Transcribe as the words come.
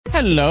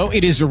Hello,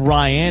 it is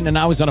Ryan, and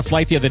I was on a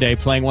flight the other day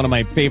playing one of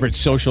my favorite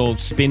social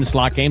spin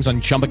slot games on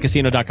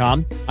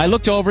ChumbaCasino.com. I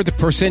looked over at the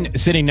person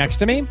sitting next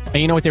to me, and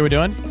you know what they were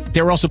doing?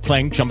 They were also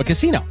playing Chumba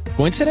Casino.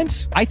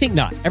 Coincidence? I think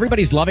not.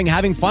 Everybody's loving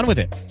having fun with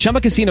it.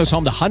 Chumba Casino is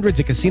home to hundreds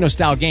of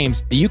casino-style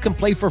games that you can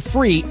play for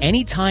free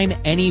anytime,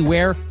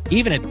 anywhere,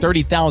 even at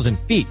 30,000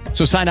 feet.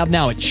 So sign up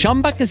now at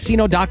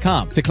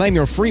ChumbaCasino.com to claim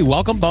your free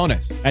welcome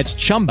bonus. That's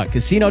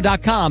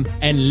ChumbaCasino.com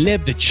and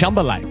live the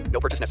Chumba life.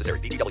 No purchase necessary.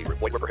 VGW.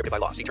 Void were prohibited by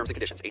law. See terms and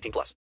conditions. 18+.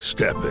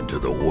 Step into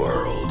the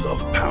world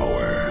of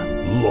power,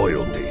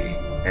 loyalty,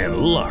 and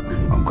luck.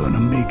 I'm gonna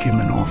make him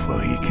an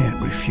offer he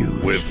can't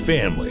refuse. With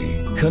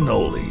family,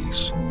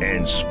 cannolis,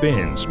 and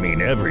spins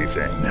mean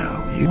everything.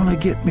 Now, you wanna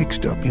get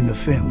mixed up in the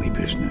family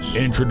business.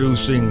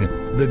 Introducing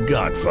The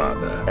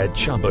Godfather at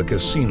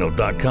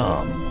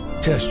ChumbaCasino.com.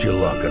 Test your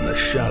luck in the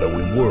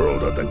shadowy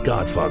world of The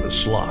Godfather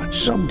slot.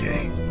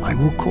 Someday, I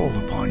will call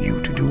upon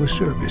you to do a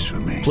service for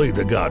me. Play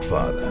The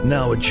Godfather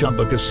now at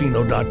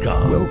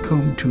ChumbaCasino.com.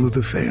 Welcome to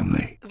the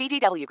family.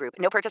 VGW Group.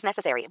 No purchase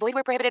necessary. Void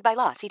where prohibited by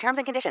law. See terms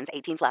and conditions.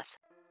 18+.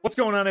 What's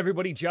going on,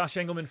 everybody? Josh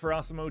Engelman for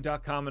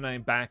Awesemo.com, and I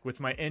am back with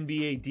my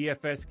NBA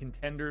DFS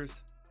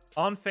contenders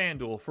on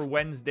FanDuel for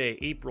Wednesday,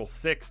 April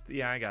 6th.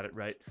 Yeah, I got it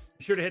right.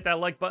 Be sure to hit that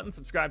like button,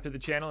 subscribe to the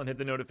channel, and hit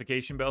the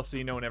notification bell so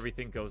you know when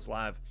everything goes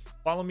live.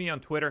 Follow me on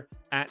Twitter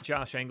at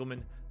Josh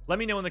Engelman. Let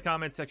me know in the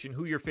comment section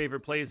who your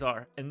favorite plays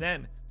are, and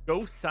then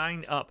go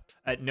sign up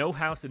at No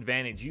House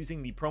Advantage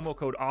using the promo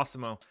code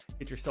Awesemo.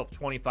 Get yourself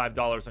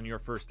 $25 on your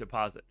first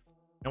deposit.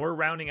 Now we're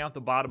rounding out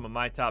the bottom of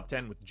my top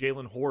 10 with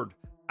Jalen Horde,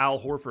 Al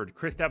Horford,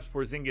 Kristaps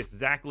Porzingis,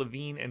 Zach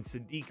LaVine, and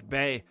Sadiq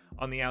Bey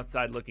on the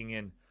outside looking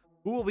in.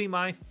 Who will be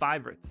my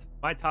favorites?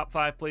 My top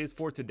 5 plays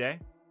for today?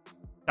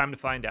 Time to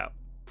find out.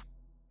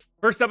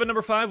 First up at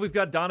number 5, we've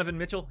got Donovan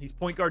Mitchell. He's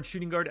point guard,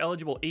 shooting guard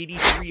eligible,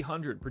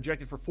 8,300,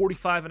 projected for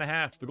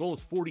 45.5. The goal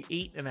is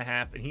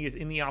 48.5, and he is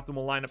in the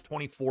optimal lineup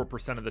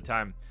 24% of the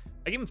time.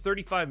 I gave him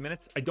 35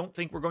 minutes. I don't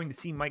think we're going to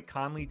see Mike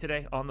Conley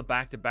today on the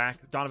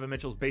back-to-back. Donovan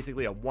Mitchell's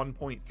basically a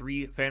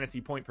 1.3 fantasy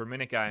point per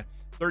minute guy,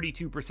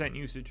 32%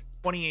 usage,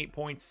 28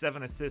 points,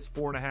 7 assists,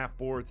 4.5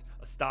 boards,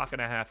 a stock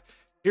and a half.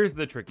 Here's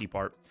the tricky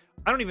part.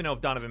 I don't even know if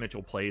Donovan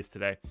Mitchell plays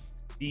today.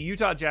 The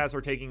Utah Jazz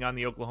are taking on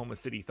the Oklahoma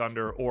City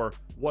Thunder, or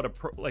what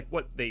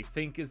they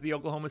think is the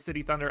Oklahoma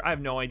City Thunder. I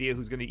have no idea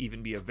who's going to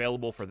even be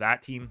available for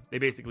that team. They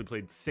basically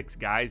played 6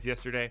 guys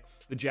yesterday.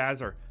 The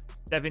Jazz are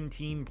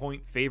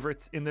 17-point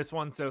favorites in this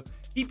one, so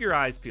keep your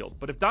eyes peeled.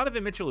 But if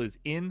Donovan Mitchell is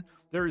in,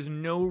 there is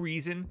no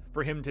reason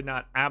for him to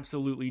not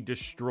absolutely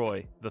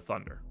destroy the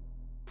Thunder.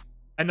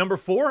 At number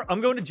 4,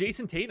 I'm going to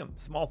Jason Tatum.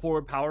 Small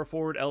forward, power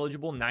forward,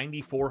 eligible,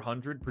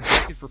 9,400,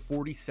 projected for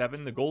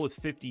 47. The goal is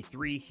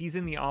 53. He's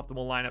in the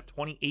optimal lineup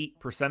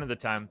 28% of the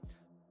time.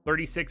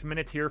 36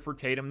 minutes here for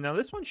Tatum. Now,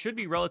 this one should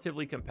be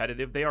relatively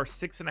competitive. They are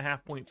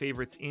 6.5-point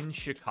favorites in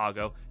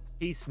Chicago. It's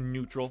pace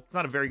neutral. It's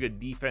not a very good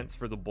defense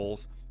for the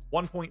Bulls.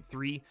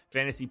 1.3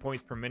 fantasy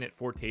points per minute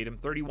for Tatum.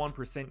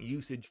 31%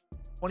 usage.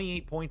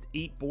 28 points,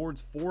 8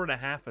 boards,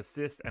 4.5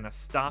 assists, and a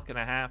stock and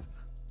a half.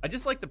 I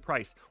just like the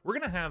price. We're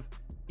going to have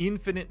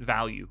infinite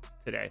value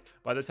today.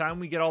 By the time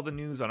we get all the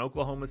news on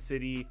Oklahoma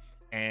City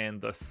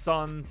and the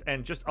Suns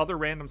and just other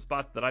random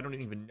spots that I don't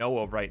even know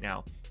of right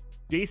now,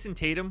 Jason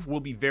Tatum will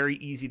be very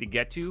easy to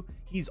get to.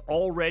 He's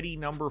already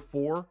number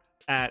 4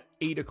 at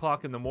 8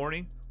 o'clock in the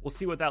morning. We'll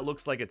see what that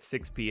looks like at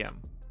 6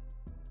 p.m.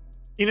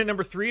 In at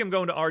number 3, I'm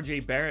going to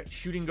RJ Barrett,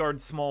 shooting guard,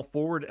 small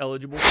forward,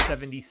 eligible,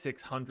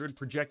 7,600,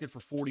 projected for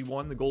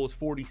 41. The goal is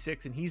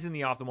 46, and he's in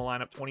the optimal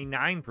lineup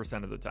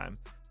 29% of the time.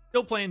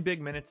 Still playing big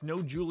minutes,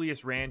 no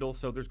Julius Randle,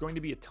 so there's going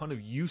to be a ton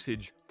of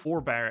usage for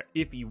Barrett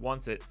if he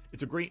wants it.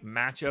 It's a great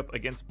matchup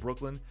against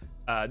Brooklyn.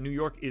 New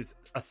York is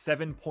a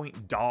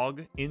 7-point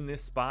dog in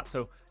this spot,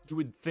 so you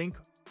would think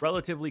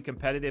relatively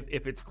competitive.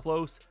 If it's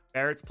close,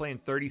 Barrett's playing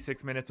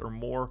 36 minutes or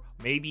more,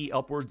 maybe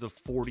upwards of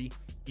 40.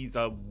 He's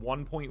a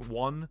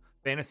 1.1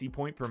 fantasy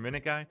point per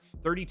minute guy,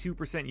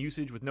 32%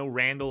 usage with no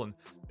Randle and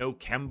no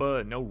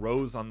Kemba and no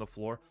Rose on the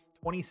floor.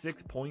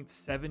 26 points,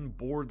 7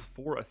 boards,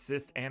 4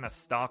 assists, and a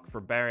stock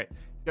for Barrett.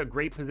 He's got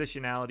great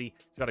positionality.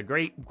 He's got a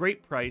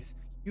great price,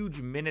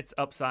 huge minutes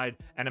upside,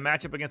 and a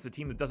matchup against a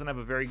team that doesn't have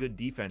a very good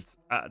defense.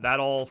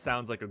 That all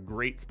sounds like a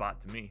great spot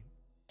to me.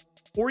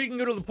 Or you can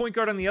go to the point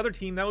guard on the other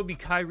team. That would be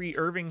Kyrie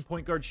Irving,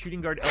 point guard,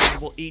 shooting guard,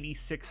 eligible,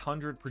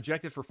 8,600,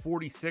 projected for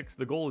 46.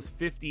 The goal is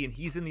 50, and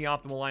he's in the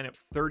optimal lineup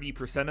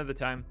 30% of the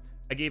time.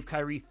 I gave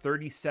Kyrie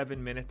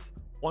 37 minutes,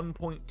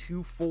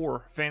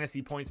 1.24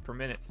 fantasy points per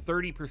minute,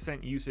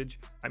 30%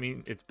 usage. I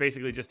mean, it's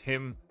basically just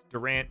him,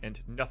 Durant, and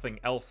nothing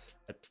else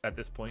at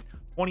this point.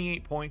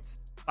 28 points,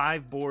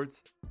 5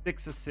 boards,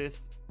 6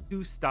 assists,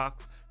 2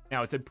 stocks.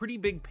 Now, it's a pretty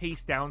big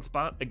pace down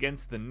spot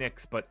against the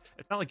Knicks, but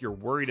it's not like you're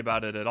worried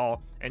about it at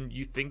all. And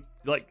you think,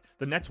 like,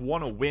 the Nets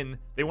want to win.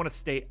 They want to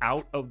stay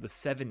out of the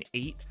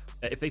 7-8.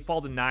 If they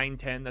fall to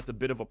 9-10, that's a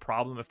bit of a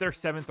problem. If they're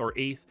 7th or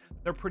 8th,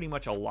 they're pretty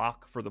much a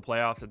lock for the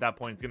playoffs. At that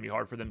point, it's going to be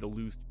hard for them to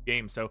lose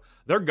games. So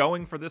they're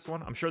going for this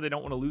one. I'm sure they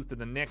don't want to lose to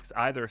the Knicks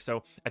either.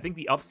 So I think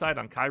the upside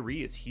on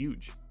Kyrie is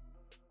huge.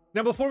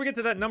 Now, before we get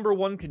to that number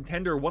one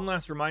contender, one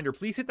last reminder,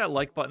 please hit that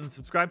like button,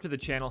 subscribe to the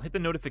channel, hit the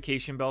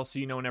notification bell so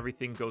you know when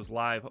everything goes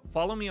live.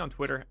 Follow me on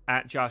Twitter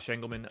at Josh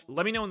Engelman.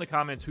 Let me know in the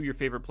comments who your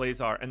favorite plays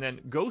are, and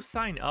then go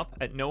sign up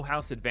at No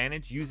House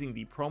Advantage using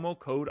the promo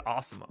code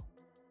AWESEMO.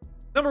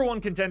 Number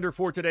one contender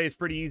for today is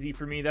pretty easy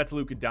for me. That's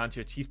Luka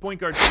Doncic. He's point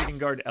guard, shooting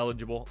guard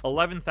eligible,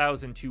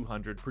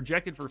 11,200,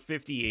 projected for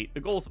 58. The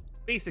goal's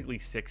basically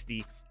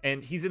 60,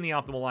 and he's in the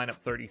optimal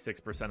lineup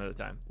 36% of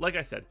the time. Like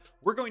I said,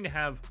 we're going to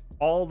have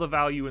all the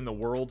value in the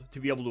world to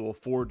be able to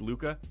afford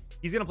Luka.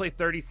 He's going to play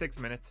 36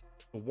 minutes,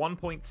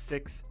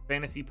 1.6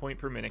 fantasy point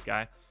per minute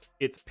guy.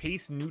 It's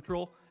pace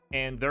neutral,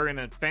 and they're in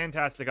a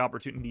fantastic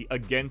opportunity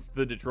against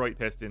the Detroit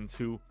Pistons,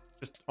 who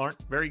just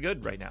aren't very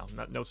good right now.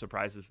 No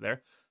surprises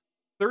there.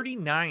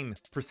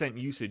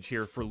 39% usage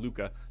here for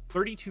Luka.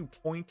 32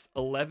 points,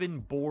 11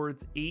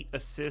 boards, 8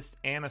 assists,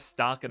 and a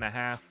stock and a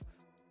half.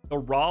 The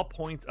raw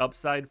points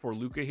upside for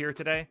Luka here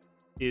today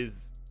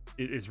is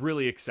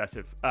really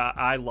excessive.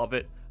 I love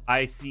it.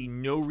 I see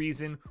no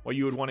reason why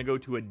you would want to go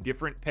to a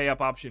different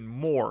pay-up option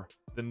more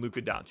than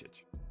Luka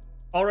Doncic.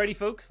 Alrighty,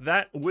 folks,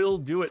 that will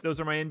do it. Those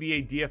are my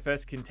NBA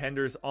DFS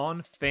contenders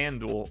on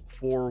FanDuel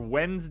for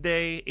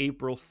Wednesday,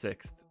 April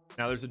 6th.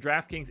 Now, there's a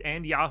DraftKings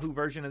and Yahoo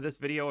version of this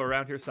video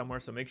around here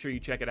somewhere, so make sure you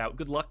check it out.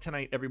 Good luck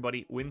tonight,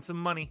 everybody. Win some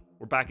money.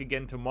 We're back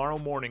again tomorrow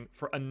morning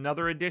for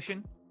another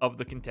edition of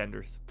the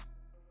Contenders.